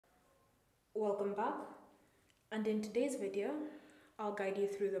Welcome back, and in today's video I'll guide you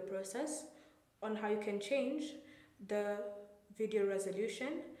through the process on how you can change the video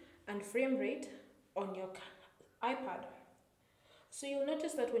resolution and frame rate on your iPad. So you'll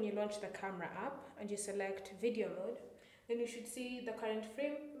notice that when you launch the camera app and you select video mode, then you should see the current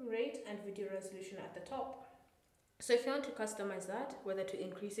frame rate and video resolution at the top. So if you want to customize that, whether to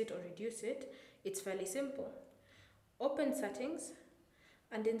increase it or reduce it, it's fairly simple. Open settings,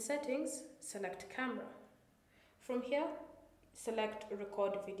 and in settings, select camera. From here, select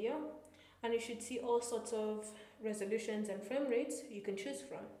record video, and you should see all sorts of resolutions and frame rates you can choose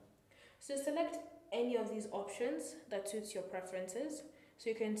from. So select any of these options that suits your preferences. So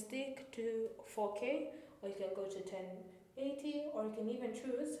you can stick to 4K, or you can go to 1080, or you can even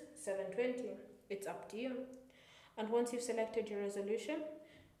choose 720. It's up to you. And once you've selected your resolution,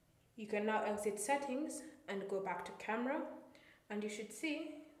 you can now exit settings and go back to camera, and you should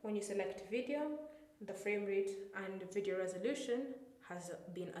see when you select video, the frame rate and video resolution has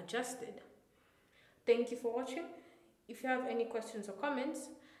been adjusted. Thank you for watching. If you have any questions or comments,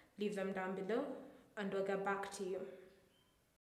 leave them down below and we'll get back to you.